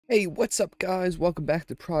Hey, what's up guys? Welcome back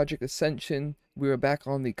to Project Ascension. We are back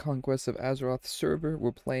on the Conquest of Azeroth server.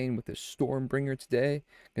 We're playing with the Stormbringer today.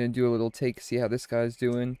 Gonna do a little take, see how this guy's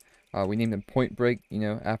doing. We named him Point Break,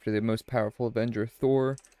 after the most powerful Avenger,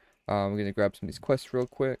 Thor. We're gonna grab some of these quests real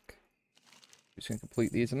quick. Just gonna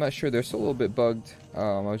complete these. I'm not sure, they're still a little bit bugged.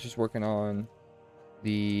 I was just working on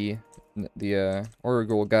the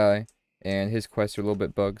Oracle guy, and his quests are a little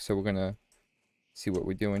bit bugged, so we're gonna see what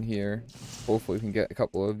we're doing here. Hopefully we can get a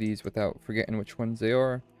couple of these without forgetting which ones they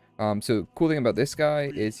are. So cool thing about this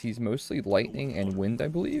guy is he's mostly lightning and wind, I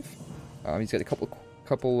believe. He's got a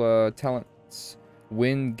couple talents: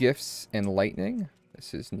 wind, gifts, and lightning.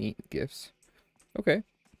 This is neat. Gifts. Okay.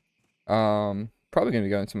 Probably gonna be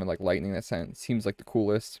going something like lightning. That seems like the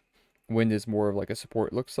coolest. Wind is more of like a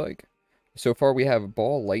support, looks like. So far we have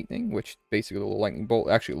ball lightning, which basically a little lightning bolt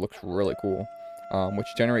actually looks really cool. Which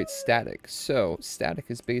generates static. So static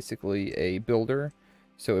is basically a builder,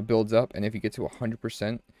 so it builds up, and if you get to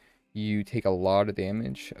 100%, you take a lot of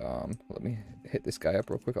damage. Let me hit this guy up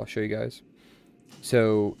real quick, I'll show you guys.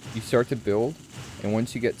 So you start to build, and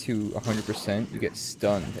once you get to 100%, you get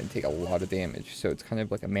stunned and take a lot of damage. So it's kind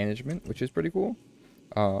of like a management, which is pretty cool.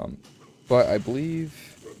 But I believe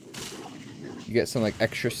you get some like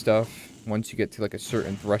extra stuff once you get to like a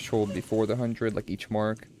certain threshold before the 100, like each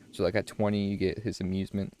mark. So like at 20 you get his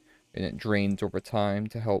amusement, and it drains over time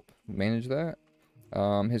to help manage that.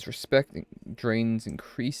 His respect drains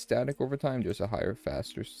increased static over time, just a higher,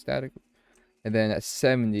 faster static. And then at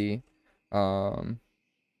 70,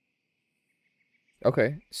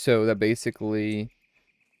 okay, so that basically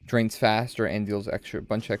drains faster and deals a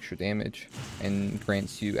bunch of extra damage, and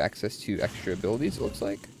grants you access to extra abilities, it looks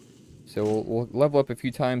like. So we'll level up a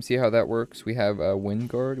few times, see how that works. We have a Wind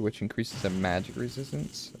Guard, which increases the magic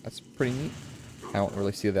resistance. That's pretty neat. I don't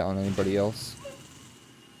really see that on anybody else.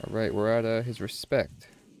 Alright, we're at his respect.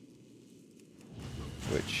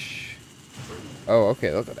 Which... oh,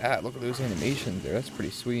 okay, look at that. Look at those animations there. That's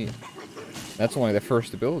pretty sweet. That's only the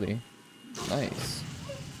first ability. Nice.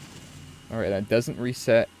 Alright, that doesn't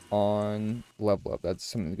reset on level up. That's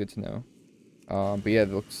something good to know. But yeah,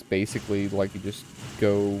 it looks basically like you just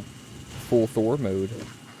go full Thor mode.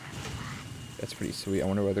 That's pretty sweet. I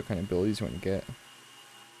wonder what other kind of abilities you want to get.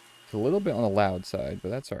 It's a little bit on the loud side, but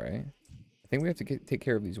that's alright. I think we have to take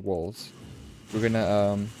care of these wolves. We're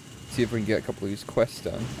gonna see if we can get a couple of these quests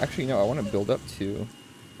done. Actually, no, I want to build up to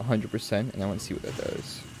 100%, and I want to see what that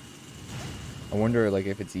does. I wonder like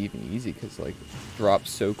if it's even easy, because like it drops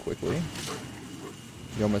so quickly.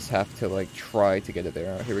 You almost have to like try to get it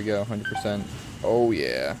there. Here we go, 100%. Oh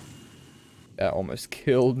yeah. That almost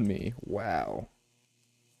killed me. Wow.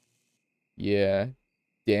 Yeah.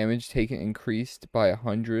 Damage taken increased by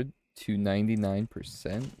 100 to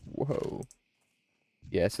 99%. Whoa.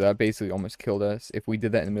 Yeah, so that basically almost killed us. If we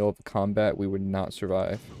did that in the middle of the combat, we would not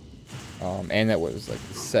survive. And that was like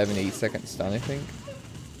 7-8 second stun, I think.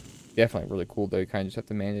 Definitely really cool though. You kind of just have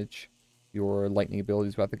to manage your lightning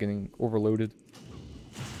abilities without getting overloaded.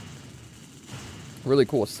 Really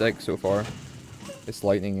cool aesthetic so far. This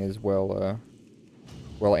lightning is well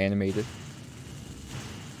animated.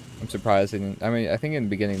 I'm surprised they didn't. I mean, I think in the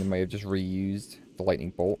beginning they might have just reused the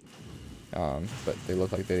lightning bolt, but they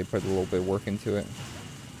look like they put a little bit of work into it.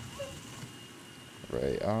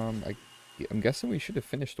 Right. I'm guessing we should have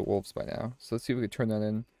finished the wolves by now. So let's see if we can turn that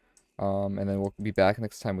in, and then we'll be back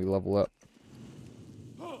next time we level up.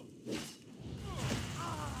 We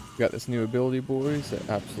got this new ability, boys, that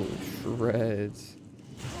absolutely shreds.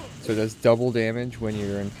 So it does double damage when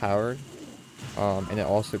you're empowered, and it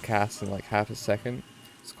also casts in like half a second.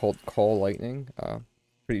 It's called Call Lightning.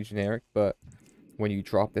 Pretty generic, but when you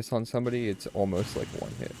drop this on somebody, it's almost like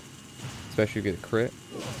one hit. Especially if you get a crit.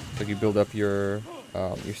 So you build up your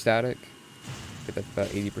static, get that about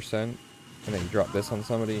 80%, and then you drop this on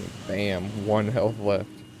somebody, and bam, 1 health left.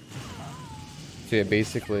 So yeah,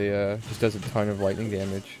 basically just does a ton of lightning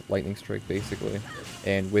damage, lightning strike basically,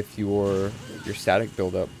 and with your static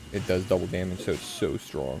buildup, it does double damage, so it's so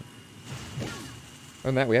strong. Other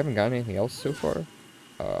than that, we haven't gotten anything else so far.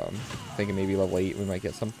 Thinking maybe level 8 we might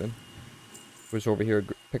get something. We're just over here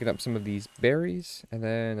picking up some of these berries, and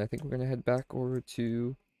then I think we're gonna head back over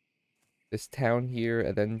to this town here,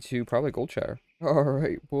 and then to probably Goldshire.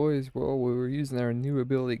 Alright boys, well we were using our new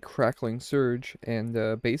ability, Crackling Surge,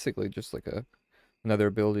 and basically just like another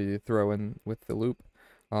ability to throw in with the loop.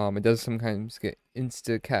 It does sometimes get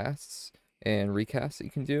insta casts and recasts that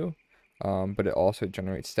you can do, but it also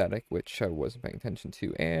generates static, which I wasn't paying attention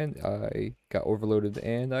to, and I got overloaded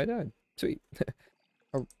and I died. Sweet.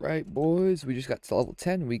 Alright boys, we just got to level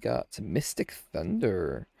 10. We got Mystic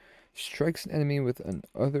Thunder. Strikes an enemy with an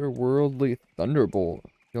otherworldly thunderbolt.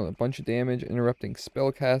 Dealing a bunch of damage, interrupting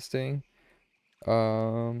spell casting.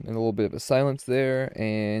 And a little bit of a silence there,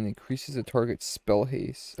 and increases the target's spell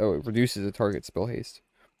haste. Oh, it reduces the target's spell haste.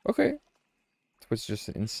 Okay. So it's just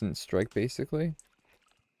an instant strike, basically.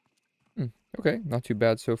 Okay, not too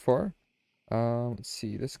bad so far. Let's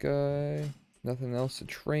see, this guy. Nothing else to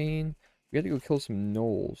train. We had to go kill some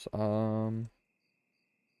gnolls. Not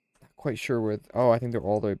quite sure where. Oh, I think they're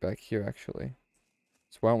all the way back here, actually.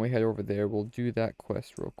 So why don't we head over there? We'll do that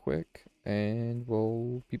quest real quick, and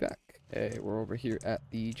we'll be back. Hey, we're over here at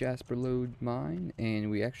the Jasper Lode mine,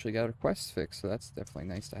 and we actually got our quest fixed, so that's definitely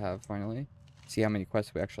nice to have finally. See how many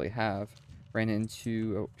quests we actually have. Ran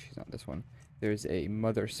into, oh, she's not this one. There's a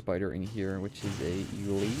mother spider in here, which is a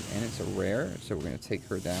elite, and it's a rare, so we're going to take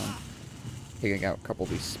her down, taking out a couple of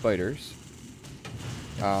these spiders.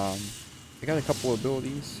 I got a couple of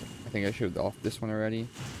abilities. I think I showed off this one already.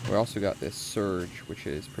 We also got this surge, which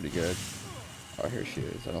is pretty good. Oh, here she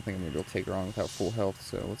is. I don't think I'm going to be able to take her on without full health,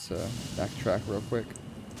 so let's backtrack real quick.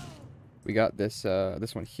 We got this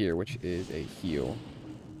this one here, which is a heal.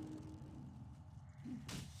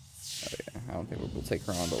 Oh yeah, I don't think we'll be able to take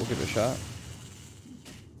her on, but we'll give it a shot.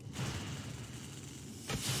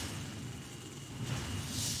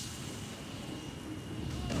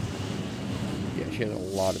 Yeah, she has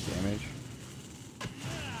a lot of damage.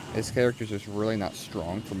 This character's just really not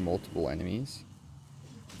strong for multiple enemies.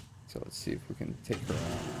 So let's see if we can take her out.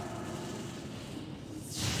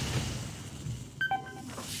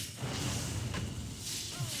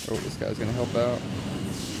 Oh, this guy's gonna help out.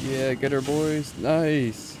 Yeah, get her, boys.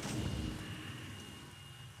 Nice.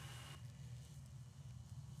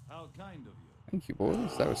 How kind of you. Thank you,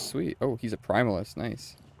 boys. That was sweet. Oh, he's a primalist.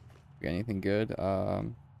 Nice. Got anything good?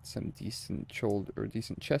 Some decent shoulder or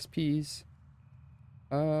decent chest piece.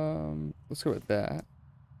 Let's go with that.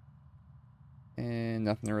 And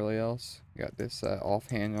nothing really else. We got this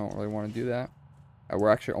offhand. I don't really want to do that. We're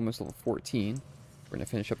actually almost level 14. We're gonna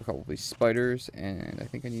finish up a couple of these spiders, and I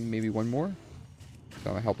think I need maybe one more. So I'm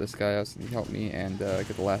gonna help this guy out since he helped me, and get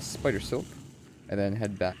the last spider silk, and then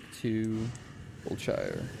head back to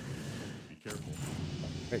Goldshire. Be careful.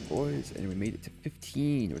 Alright, boys, and we made it to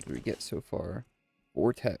 15. What did we get so far?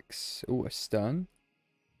 Vortex. Oh, a stun.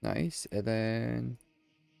 Nice. And then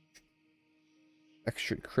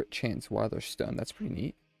extra crit chance while they're stunned. That's pretty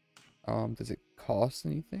neat. Does it cost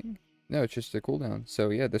anything? No, it's just a cooldown. So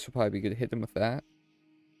yeah, this will probably be good to hit them with that.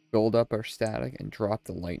 Build up our static and drop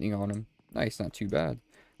the lightning on them. Nice, not too bad.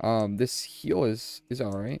 This heal is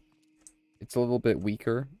alright. It's a little bit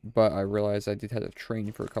weaker, but I realized I did have to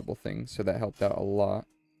train for a couple things, so that helped out a lot.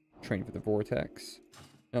 Train for the vortex.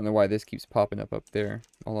 I don't know why this keeps popping up there.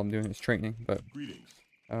 All I'm doing is training, but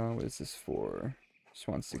what is this for? Just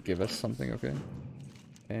wants to give us something, okay.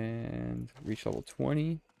 And reach level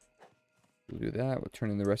 20. We'll do that. We'll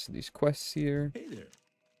turn in the rest of these quests here. Hey there.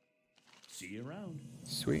 See you around.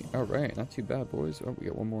 Sweet. Alright, not too bad, boys. Oh, we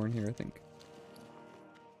got one more in here, I think.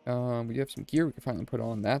 We do have some gear we can finally put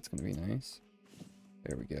on. That's going to be nice.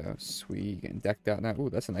 There we go. Sweet. Getting decked out now. Ooh,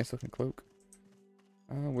 that's a nice looking cloak.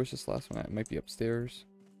 Where's this last one at? It might be upstairs.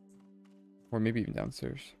 Or maybe even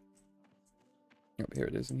downstairs. Oh, here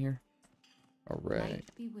it is in here. Alright.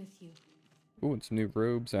 Ooh, and some new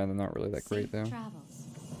robes. They're not really that great, though.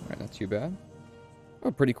 Alright, not too bad.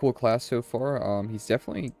 Oh, pretty cool class so far. He's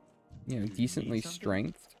definitely, you know, decently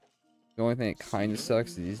strengthed. The only thing that kind of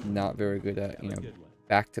sucks is he's not very good at, you know,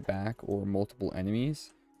 back-to-back or multiple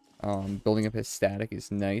enemies. Building up his static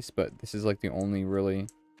is nice, but this is like the only really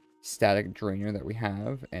static drainer that we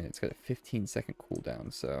have, and it's got a 15-second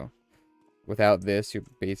cooldown, so without this, you're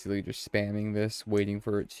basically just spamming this, waiting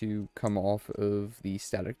for it to come off of the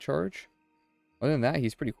static charge. Other than that,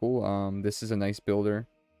 he's pretty cool. This is a nice builder.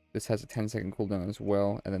 This has a 10-second cooldown as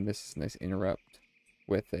well, and then this is a nice interrupt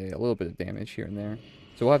with a little bit of damage here and there.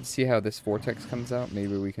 So we'll have to see how this vortex comes out.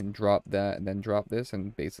 Maybe we can drop that and then drop this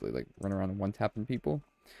and basically like run around and one-tapping people.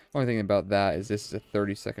 Only thing about that is this is a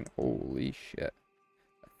 30-second, holy shit,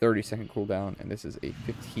 a 30-second cooldown, and this is a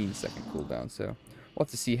 15-second cooldown. So we'll have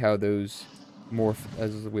to see how those morph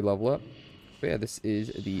as we level up. But yeah, this is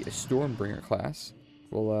the Stormbringer class.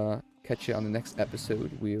 We'll catch you on the next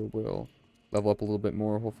episode. We will level up a little bit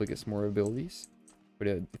more, hopefully get some more abilities. But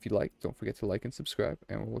if you like, don't forget to like and subscribe,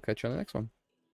 and we'll catch you on the next one.